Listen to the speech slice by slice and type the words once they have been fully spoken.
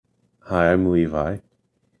Hi, I'm Levi.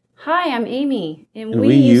 Hi, I'm Amy. And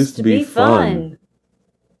we used to be fun.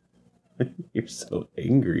 You're so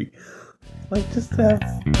angry. Like, just have...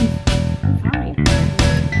 Fine.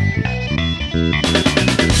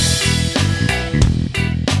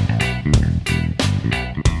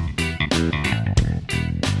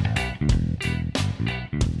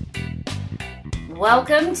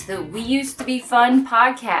 Welcome to the We Used to Be Fun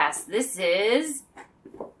podcast. This is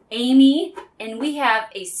Amy, and we have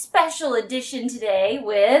a special edition today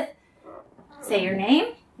with, say your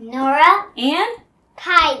name, Nora, and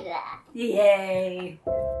Kyla. Yay!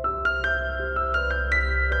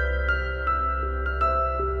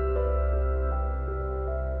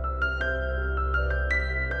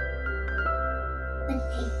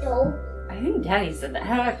 Potato. I think Daddy said that.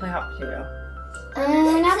 How do I play hot potato?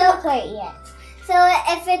 Not quite yet. So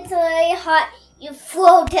if it's really hot, you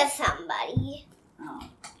throw to somebody. Oh.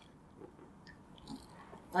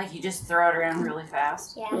 Like you just throw it around really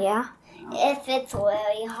fast? Yeah. If it's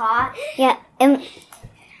really hot. Yeah, and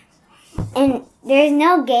there's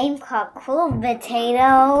no game called Cool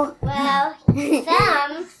Potato. Well,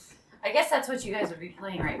 some. I guess that's what you guys would be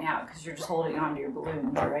playing right now because you're just holding on to your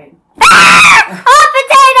balloons, right? Hot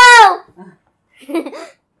potato!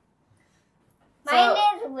 Mine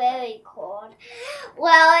is really cold.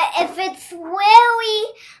 Well, if it's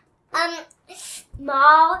really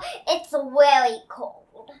small, it's really cold.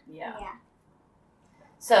 Yeah. Yeah.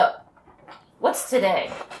 So, what's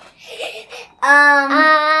today?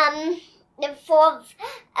 The 4th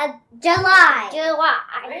of July.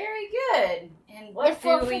 Very good. And what The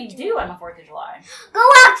 4th do of we do on the 4th of July? Go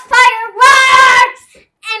out, fireworks!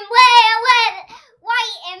 And red,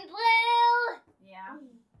 white, and blue. Yeah.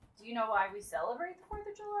 Do you know why we celebrate the 4th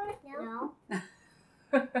of July? No.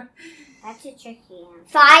 That's a tricky answer.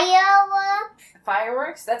 Fireworks?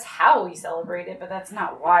 Fireworks? That's how we celebrate it, but that's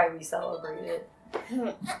not why we celebrate it.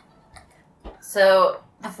 So,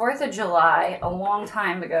 the 4th of July, a long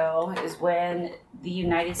time ago, is when the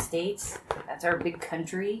United States, that's our big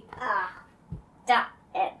country,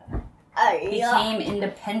 became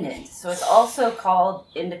independent. So it's also called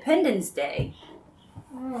Independence Day.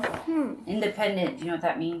 Independent, do you know what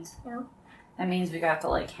that means? No. That means we got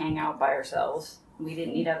to hang out by ourselves. We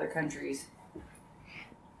didn't need other countries.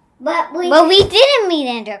 But we didn't meet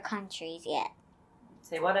other countries yet.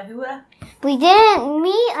 Say what a hua? We didn't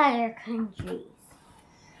meet other countries.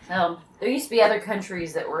 So there used to be other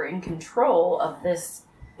countries that were in control of this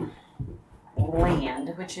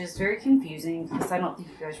land, which is very confusing because I don't think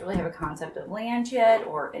you guys really have a concept of land yet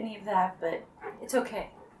or any of that, but it's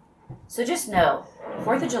okay. So just know,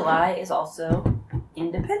 4th of July is also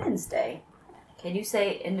Independence Day. Can you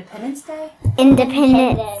say Independence Day?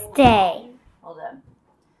 Independence Day. Hold on.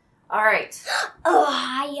 All right.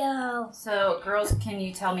 Ohio. So, girls, can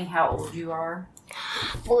you tell me how old you are?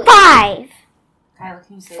 5. Kyla,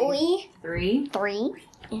 can you say 3. 3? 3.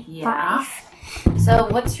 Yeah. So,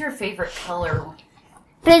 what's your favorite color?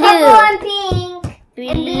 Blue. Purple and pink.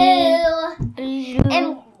 And blue.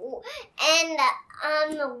 Blue. And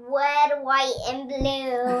red, white, and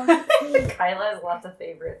blue. Kyla has lots of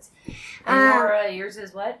favorites. And Nora, yours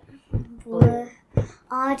is what? Blue.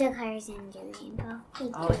 All the colors in the rainbow.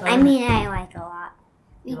 All the I mean, I like a lot.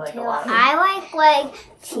 You like a lot. I like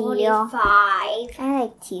Teal. 45. I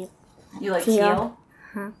like teal. You like Teal. teal?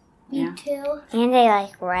 Huh. Yeah. Me too. And I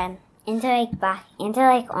like red. And I like black. And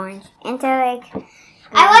I like orange. And I like...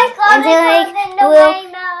 I like all and the I colors like in the blue.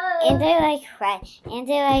 rainbow. And I like red. And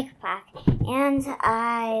I like black. And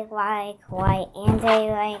I like white. And I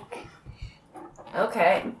like...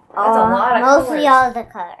 Okay. That's a lot of mostly colors. all the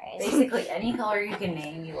colors. Basically, any color you can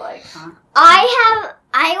name you like, huh? I like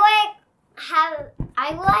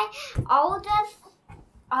all the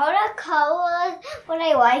colors. What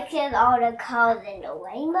I like is all the colors in the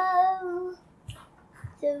rainbow.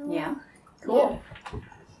 So, Yeah. Cool.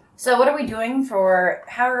 So what are we doing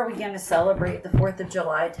how are we going to celebrate the 4th of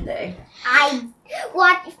July today? I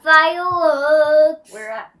watch fireworks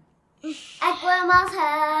Where at? at Grandma's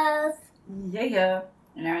house. Yeah.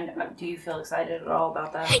 And Aaron, do you feel excited at all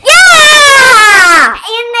about that? Yeah!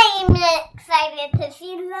 And I'm excited to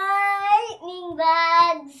see lightning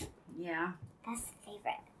bugs. Yeah. That's the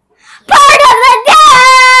favorite. Part of the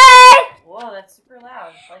day! Whoa, that's super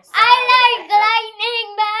loud. I like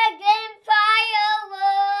lightning bugs and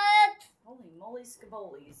fireworks. Holy moly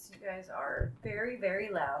skabolies. You guys are very, very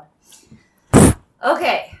loud.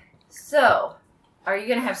 Okay, so are you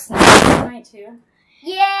going to have snacks tonight too?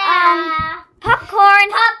 Yeah.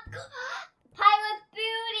 Popcorn. Pirate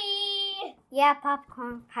Beauty. Yeah,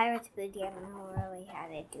 popcorn. Pirates Booty. I don't know really how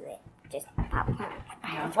to do it. Just popcorn.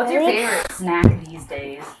 Yeah. What's your favorite snack these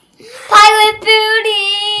days?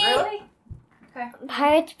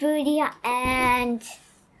 Pirate's Booty and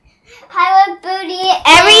Pirate Booty.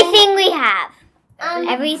 everything we have. And,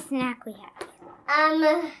 Every snack we have.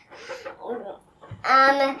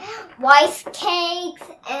 rice cakes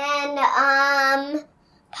and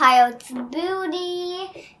Pirate's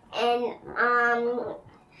Booty and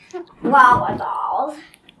Wawa dolls.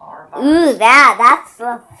 Ooh, that's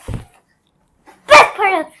the best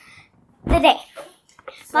part of the day.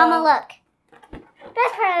 Mama, look.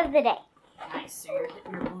 Best part of the day. Nice. So you're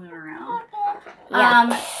hitting your balloon around.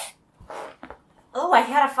 Yeah. Oh, I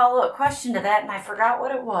had a follow-up question to that, and I forgot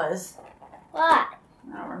what it was. What?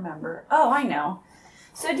 I don't remember. Oh, I know.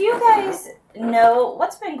 So do you guys know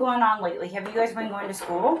what's been going on lately? Have you guys been going to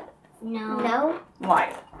school? No.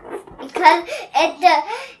 Why? Because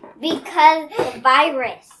the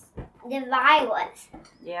virus. The virus.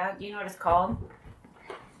 Yeah, do you know what it's called?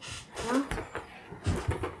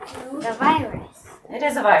 The virus. It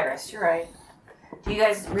is a virus, you're right. Do you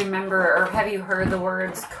guys remember, or have you heard the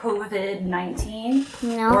words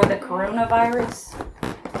COVID-19 No. or the coronavirus?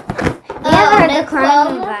 You ever heard the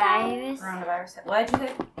coronavirus? Coronavirus. What did you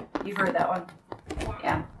think? You've heard that one?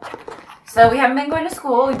 Yeah. So we haven't been going to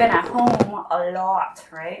school. We've been at home a lot,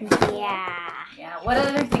 right? Yeah. Yeah. What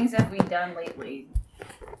other things have we done lately?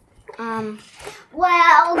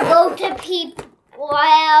 Well, go to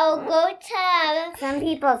Some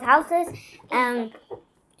people's houses and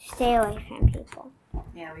stay away from people.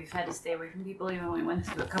 Yeah, we've had to stay away from people even when we went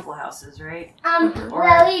to a couple houses, right?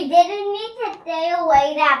 well, we didn't need to stay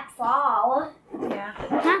away that far. Yeah.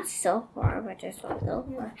 Not so far, but just a little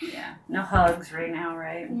far. Yeah. No hugs right now,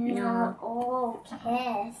 right? No. Oh,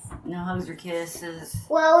 kiss. No hugs or kisses.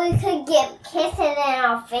 Well, we could give kisses in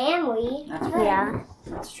our family. That's right. Yeah.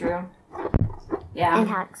 That's true. And Yeah.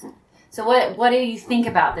 hugs. So what do you think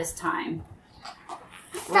about this time?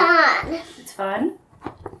 Fun. It's fun?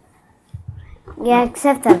 Yeah,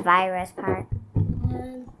 except the virus part.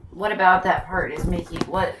 What about that part is making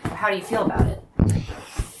how do you feel about it?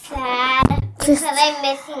 Sad. Just- Because I'm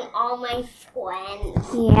missing all my friends.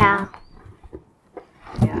 Yeah.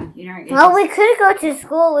 Yeah. You know, Well, we could go to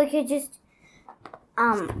school. We could just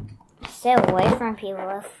stay away from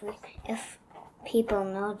people if people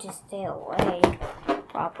know to stay away.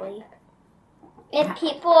 Probably. If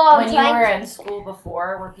people are when you were trying in school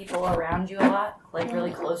before, were people around you a lot? Like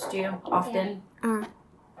really close to you often?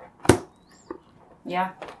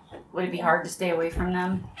 Yeah. Would it be hard to stay away from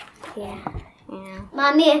them? Yeah. Yeah.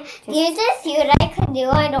 Mommy, do you just see what I could do?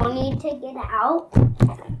 I don't need to get out.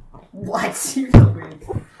 What? You're so weird.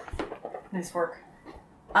 Nice work.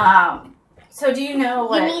 So do you know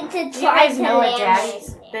what? You need to Do you try guys to know what land Daddy's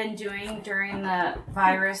it. been doing during the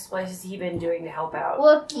virus? What has he been doing to help out?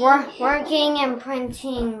 We're working and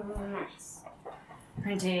printing masks.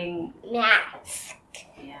 Printing Mask.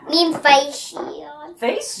 yeah. Mean face shield.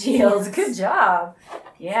 Face shields. Good job.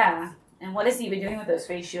 Yeah. And what has he been doing with those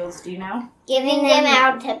face shields? Do you know? Giving them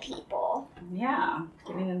out to people. Yeah.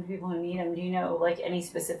 Giving them to people who need them. Do you know like any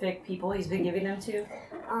specific people he's been giving them to?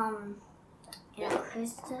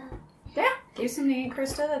 Krista. Yeah. Give some to Aunt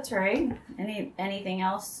Krista. That's right. Anything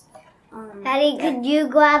else? Daddy, could you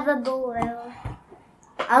grab a balloon?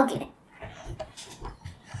 I'll get it.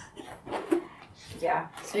 Yeah.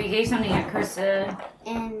 So you gave something to Aunt Krista.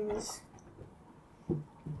 And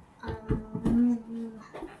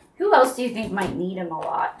Who else do you think might need them a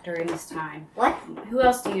lot during this time? What? Who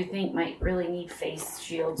else do you think might really need face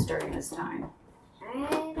shields during this time? I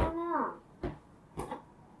don't know.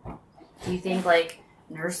 Do you think like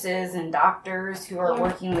nurses and doctors who are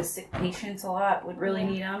working with sick patients a lot would really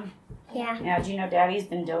need them? Yeah. Yeah, do you know Daddy's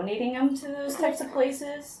been donating them to those types of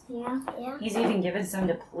places? Yeah. He's even given some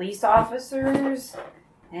to police officers,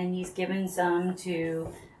 and he's given some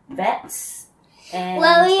to vets. And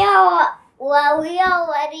Well, we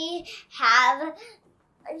already have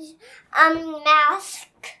mask.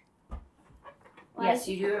 yes,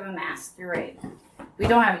 you do have a mask. You're right. We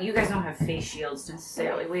don't have. You guys don't have face shields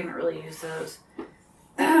necessarily. We haven't really used those.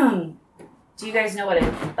 Do you guys know what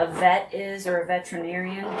a vet is or a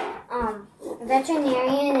veterinarian?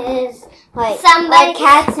 Veterinarian is like Somebody- like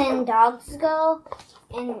cats and dogs go,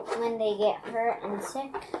 and when they get hurt and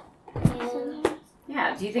sick. And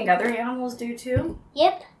Yeah. Do you think other animals do too?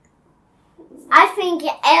 Yep. I think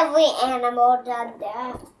every animal does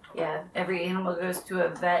that. Yeah. Every animal goes to a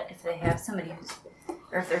vet if they have somebody who's,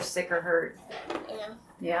 or if they're sick or hurt. Yeah.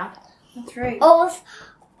 Yeah. That's right.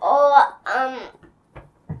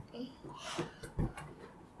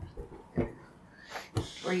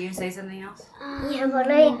 Were you gonna say something else? Yeah, but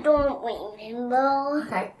I don't remember.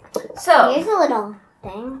 Okay. So, here's a little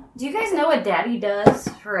thing. do you guys know what Daddy does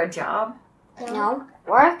for a job? No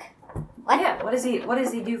work. What? Yeah. What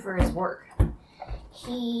does he do for his work?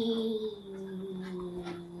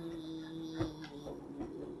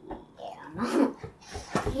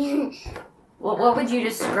 Well, what would you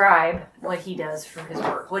describe what he does for his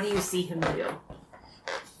work? What do you see him do?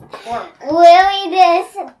 Willie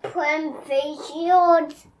just put in face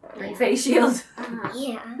shields. Print face shields.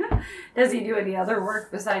 Yeah. Does he do any other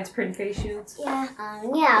work besides print face shields? Yeah.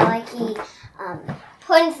 Yeah, like he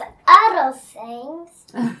prints other things.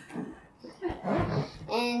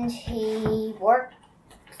 And he works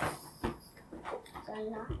a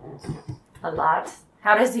lot. A lot.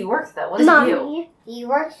 How does he work though? What does he do? He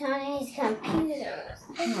works on his computer.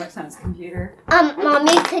 He works on his computer.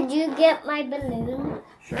 Mommy, could you get my balloon?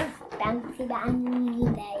 Sure. Bouncy,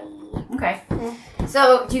 bouncy, day. Okay.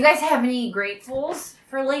 So, do you guys have any gratefuls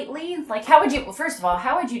for lately? Like, how would you? Well, first of all,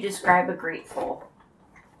 how would you describe a grateful?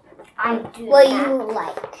 I do. What you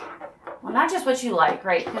like? Well, not just what you like,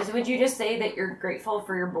 right? Because would you just say that you're grateful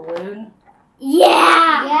for your balloon?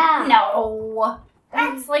 Yeah. Yeah. No.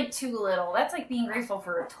 That's like too little. That's like being grateful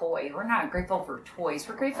for a toy. We're not grateful for toys.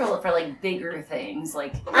 We're grateful for like bigger things.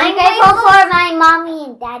 Like I'm grateful for my mommy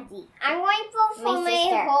and daddy. I'm grateful for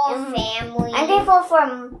my whole family. I'm grateful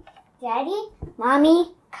for daddy,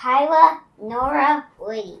 mommy, Kyla, Nora,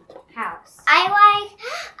 Woody. House. I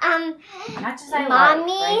like not just I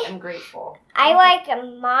mommy. Like, right? I'm grateful. I like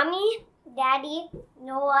mommy, daddy,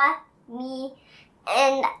 Noah, me,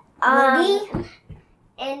 and Woody.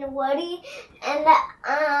 And Woody, and as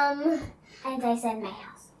I said, my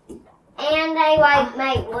house. And I like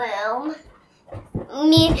my room.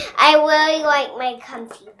 I really like my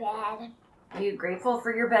comfy bed. Are you grateful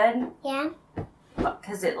for your bed? Yeah.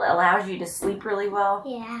 Because it allows you to sleep really well?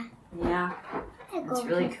 Yeah. Yeah. It's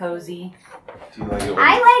really cozy. Do you like it?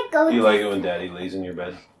 When, do you like it when Daddy lays in your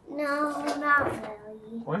bed? No, not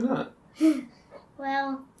really. Why not?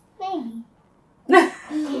 Well, maybe.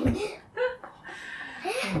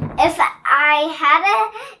 If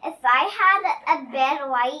I had a bed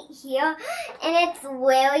right here and it's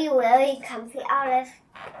really, really comfy, I'll just...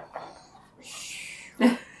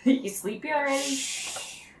 You sleepy already?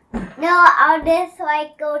 No, I'll just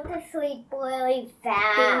like go to sleep really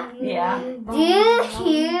fast. Yeah. Do you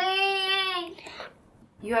hear?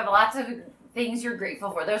 You have lots of things you're grateful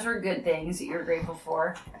for. Those were good things that you're grateful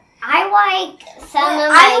for. I like some of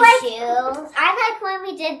my shoes. I like when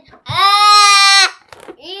we did.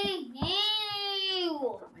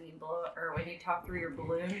 When you blow or when you talk through your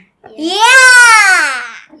balloon. Yeah.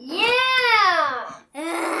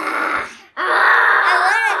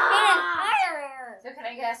 So can I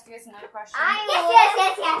ask you guys another question? Yes.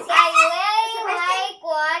 I really like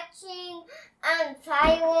watching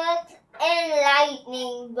fireworks and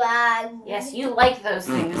lightning bugs. Yes, you like those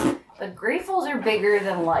things. But gratefuls are bigger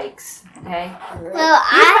than likes. Okay. Well,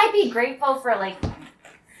 You might be grateful for like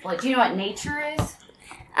do you know what nature is?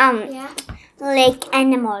 Yeah. Like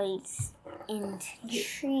animals and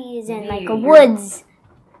trees and like You're- woods.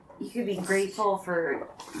 You could be grateful for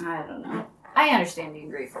I don't know. I understand being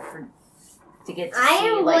grateful for to get to I see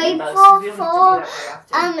am lightning bugs. grateful We don't get to do that very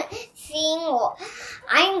often.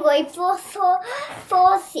 I'm grateful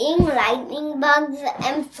for seeing lightning bugs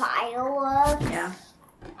and fireworks. Yeah.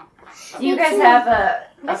 Do you guys have a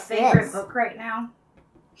What's favorite this? book right now?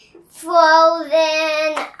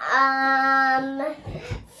 Frozen,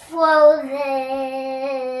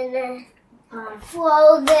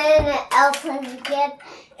 Elsa's Gift,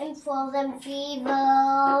 and Frozen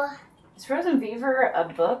Fever. Is Frozen Fever a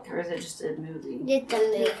book or is it just a movie? It's a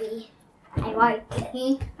movie. I like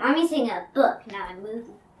it. I'm using a book, not a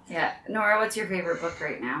movie. Yeah. Nora, what's your favorite book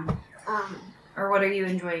right now? Or what are you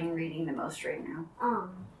enjoying reading the most right now?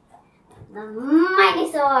 The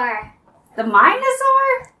Minosaur. The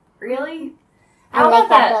Minosaur? Really? I like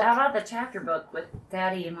that book. How about the chapter book with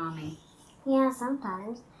Daddy and Mommy? Yeah,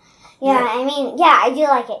 sometimes. Yeah, I mean, yeah, I do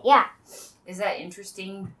like it. Yeah. Is that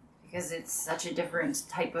interesting? Because it's such a different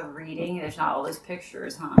type of reading. There's not all those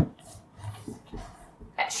pictures, huh?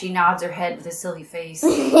 She nods her head with a silly face.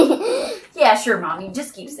 Yeah, sure, Mommy.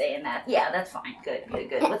 Just keep saying that. Yeah, that's fine. Good.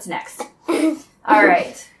 What's next? All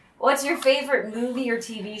right. What's your favorite movie or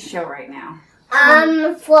TV show right now?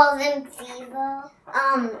 Frozen Fever.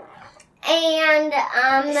 And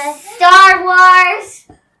Star Wars.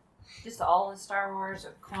 Just all the Star Wars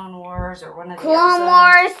or Clone Wars or one of the Clone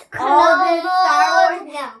episodes? Wars. All the Star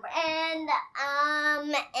Wars number.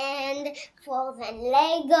 And Frozen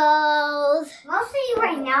Legos. Mostly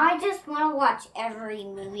right now, I just want to watch every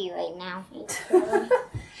movie right now.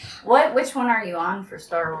 Which one are you on for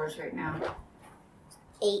Star Wars right now?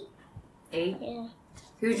 8. 8? Yeah.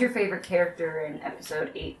 Who's your favorite character in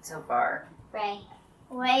episode 8 so far? Ray.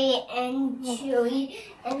 Ray and Chewie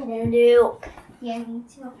and Luke. Yeah, me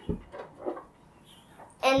too.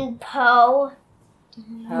 And Poe.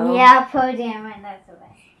 Oh. Yeah, Poe Dameron, that's the best.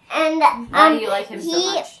 And Why do you like him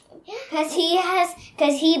so much? Because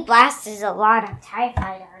he blasts a lot of TIE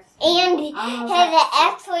fighters. and Oh, his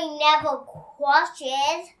actually never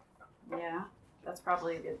crushes. Yeah, that's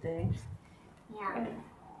probably a good thing. Yeah.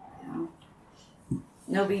 Yeah.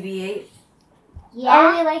 No BB-8.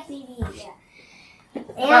 Yeah. we like BB. Yeah. And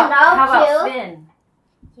How about O2. Finn?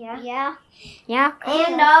 Yeah. Yeah. Yeah.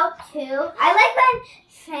 And O2. I like when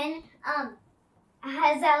Finn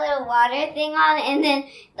has that little water thing on, and then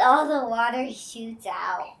all the water shoots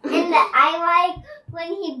out. And I like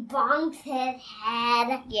when he bonks his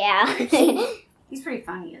head. Yeah. He's pretty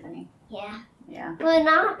funny, isn't he? Yeah. Yeah. But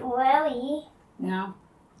not really. No?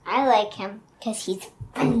 I like him because he's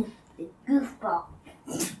funny. The goofball.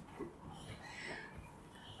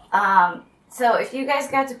 So if you guys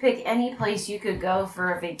got to pick any place you could go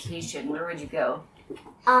for a vacation, where would you go?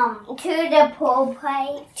 To the pool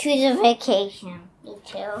place. To the vacation. Me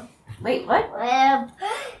too. Wait, what? Well,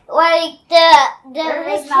 like the There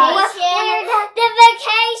is vacation. not. The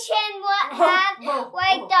vacation what have Whoa,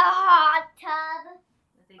 like whoa. the hot tub.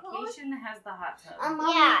 The vacation has the hot tub.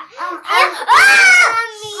 Yeah.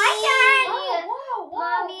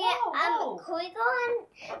 Mommy,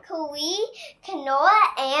 can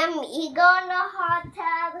Noah and me go in the hot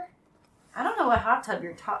tub? I don't know what hot tub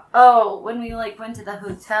you're talking. Oh, when we went to the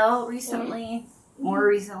hotel recently, more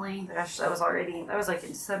recently. Gosh, that was like in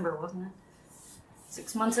December, wasn't it?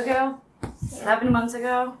 6 months ago, 7 months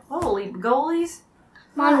ago. Holy goalies!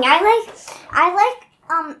 Mommy, I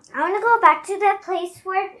want to go back to that place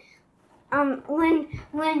where,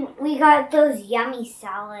 when we got those yummy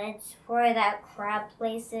salads for that crab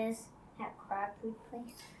places, that crab food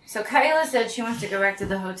place. So Kyla said she wants to go back to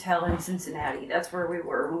the hotel in Cincinnati. That's where we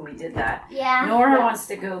were when we did that. Yeah. Nora wants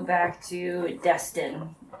to go back to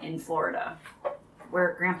Destin in Florida,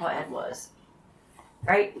 where Grandpa Ed was.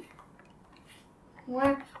 Right?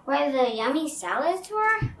 Where the yummy salads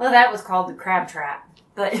were? Well, that was called the Crab Trap,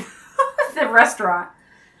 but the restaurant.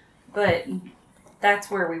 But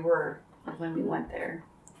that's where we were when we went there.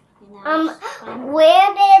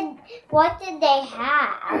 What did they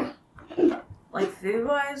have? Like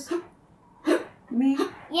food-wise? Me?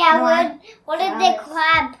 Yeah, Nora? what did the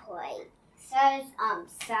crab plate? Says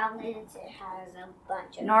salads. It has a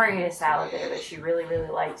bunch of. Nora ate a salad there that she really, really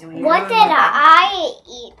liked. And we What really did liked that. I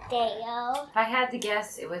eat, Dale? If I had to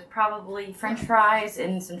guess, it was probably French fries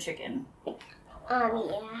and some chicken. Yeah.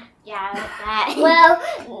 Yeah, that. Well,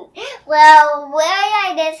 where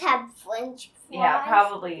I just had French fries. Yeah,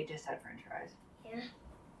 probably you just had French fries.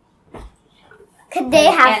 Could they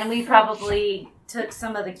have? And we probably took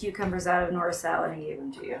some of the cucumbers out of Nora's salad and gave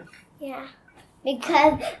them to you. Yeah.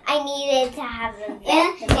 Because I needed to have the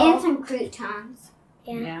and vegetables. some croutons.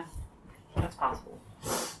 Yeah. That's possible.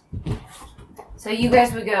 So you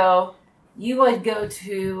guys would go, you would go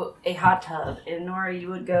to a hot tub, and Nora, you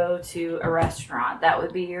would go to a restaurant. That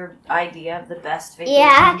would be your idea of the best vacation.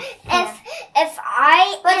 Yeah. If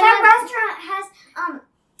I But am that restaurant has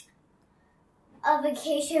a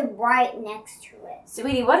vacation right next to it.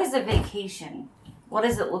 Sweetie, what is a vacation? What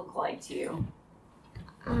does it look like to you?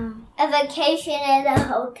 a vacation in a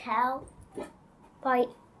hotel. Like,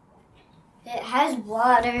 it has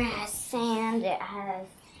water, it has sand, it has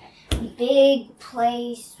a big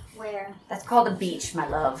place where. That's called a beach, my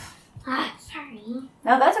love. Sorry.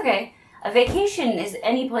 No, that's okay. A vacation is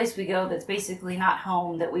any place we go that's basically not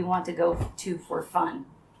home that we want to go to for fun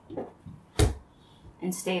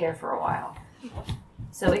and stay there for a while.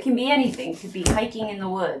 So it can be anything. It could be hiking in the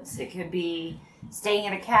woods. It could be staying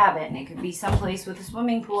at a cabin. It could be someplace with a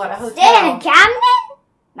swimming pool at a hotel. Stay in a cabinet?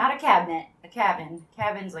 Not a cabinet, a cabin.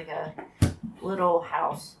 Cabin's like a little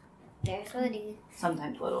house. There's Woody.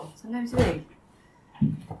 Sometimes little, sometimes big.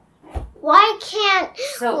 Why can't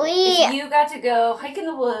So if you got to go hike in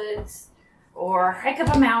the woods or hike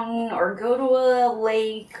up a mountain or go to a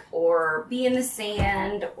lake or be in the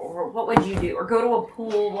sand, or what would you do? Or go to a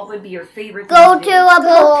pool, what would be your favorite thing go to to do? a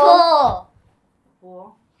pool?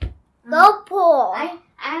 Pool? Go pool.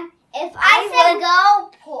 If I said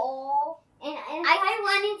go pool. And if I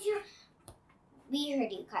wanted to, we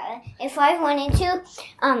heard you, Kyla. If I wanted to,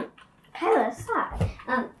 Kyla, stop.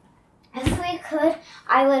 If we could,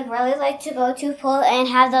 I would really like to go to a pool and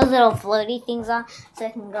have those little floaty things on, so I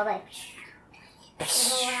can go like.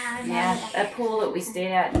 Yeah, that pool that we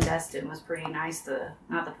stayed at in Destin was pretty nice.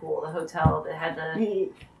 Not the pool, the hotel that had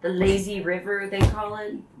the lazy river, they call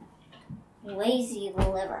it. Lazy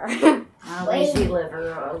liver. Not a lazy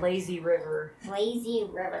liver, a lazy river. Lazy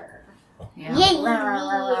river. Yeah. Yeah.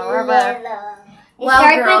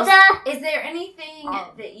 Well, girls, the is there anything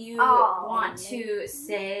Oh. that you Oh. want to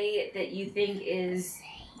say that you think is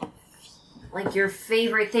like your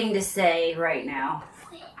favorite thing to say right now?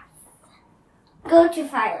 go to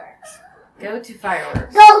fireworks. Go to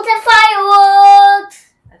fireworks. Go to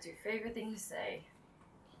fireworks. That's your favorite thing to say.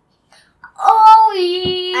 Oh,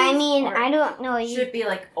 yeah. I mean, Or- I don't know. Should it be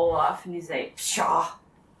like Olaf and you say pshaw?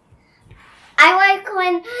 I like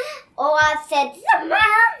when Olaf said Samantha.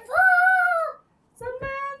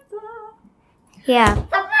 Samantha. Yeah.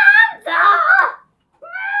 Samantha.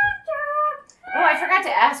 Oh, I forgot to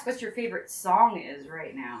ask what your favorite song is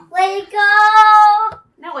right now. Let it go.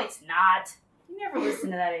 No, it's not. You never listen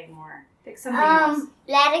to that anymore. Pick something else.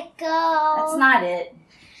 Let it go. That's not it.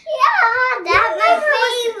 Yeah, that's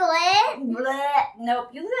my favorite. Bleh. Nope,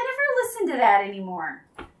 you never listen to that anymore.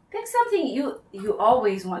 Pick something you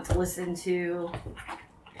always want to listen to.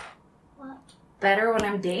 What? Better when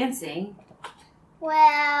I'm dancing.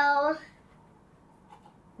 Well,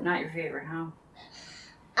 Not your favorite, huh?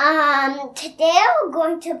 today we're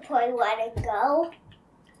going to play Let It Go.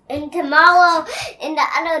 And tomorrow, and the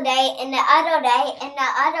other day, and the other day, and the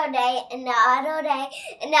other day, and the other day,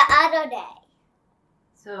 and the other day.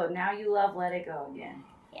 So now you love Let It Go again.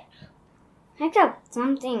 I got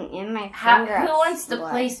something in my Who finger. wants to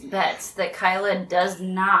place bets that Kyla does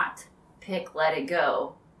not pick Let It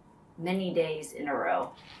Go many days in a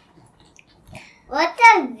row? What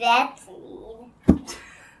does that mean?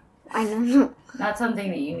 I don't know. Not something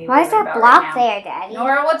that you need Why to is worry that about block right now. there, Daddy?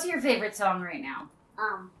 Nora, what's your favorite song right now?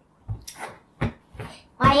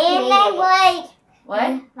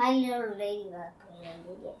 What? My little ladybug.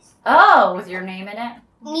 Oh, with your name in it?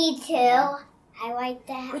 Me too. I like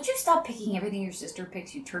that. Would you stop picking everything your sister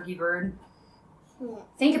picks, you turkey bird? Hmm.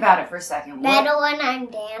 Think about it for a second. What? Better when I'm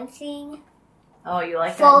dancing. Oh, you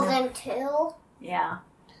like that? Frozen 2. Yeah.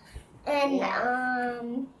 And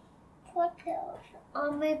what else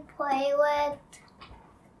on my playlist?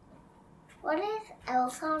 What is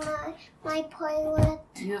else on my playlist?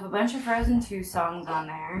 You have a bunch of Frozen 2 songs on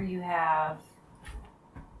there. You have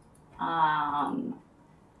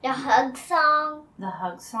The hug song. the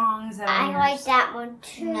hug songs. That I are like yours. that one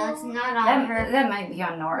too. No, it's not on her. That might be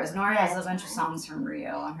on Nora's. Nora has a bunch of songs from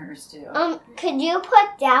Rio on hers too. Could you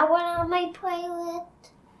put that one on my playlist?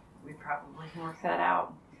 We probably can work that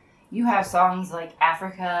out. You have songs like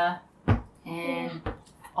Africa and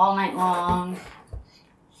All Night Long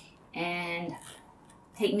and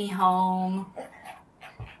Take Me Home.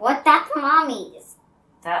 What? That's Mommy's.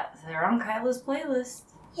 They're on Kyla's playlist.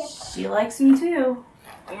 Yep. She likes them too.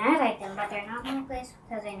 And I like them, but they're not my place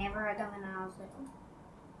because I never heard them when I was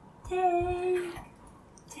little.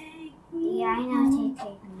 Take me. Yeah, I know.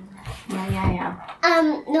 Take me.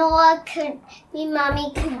 Yeah. Noah,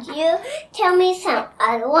 Mommy, could you tell me some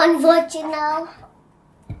other ones? What you know?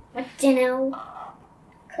 What do you know?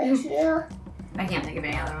 Could you? I can't think of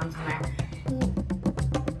any other ones on there.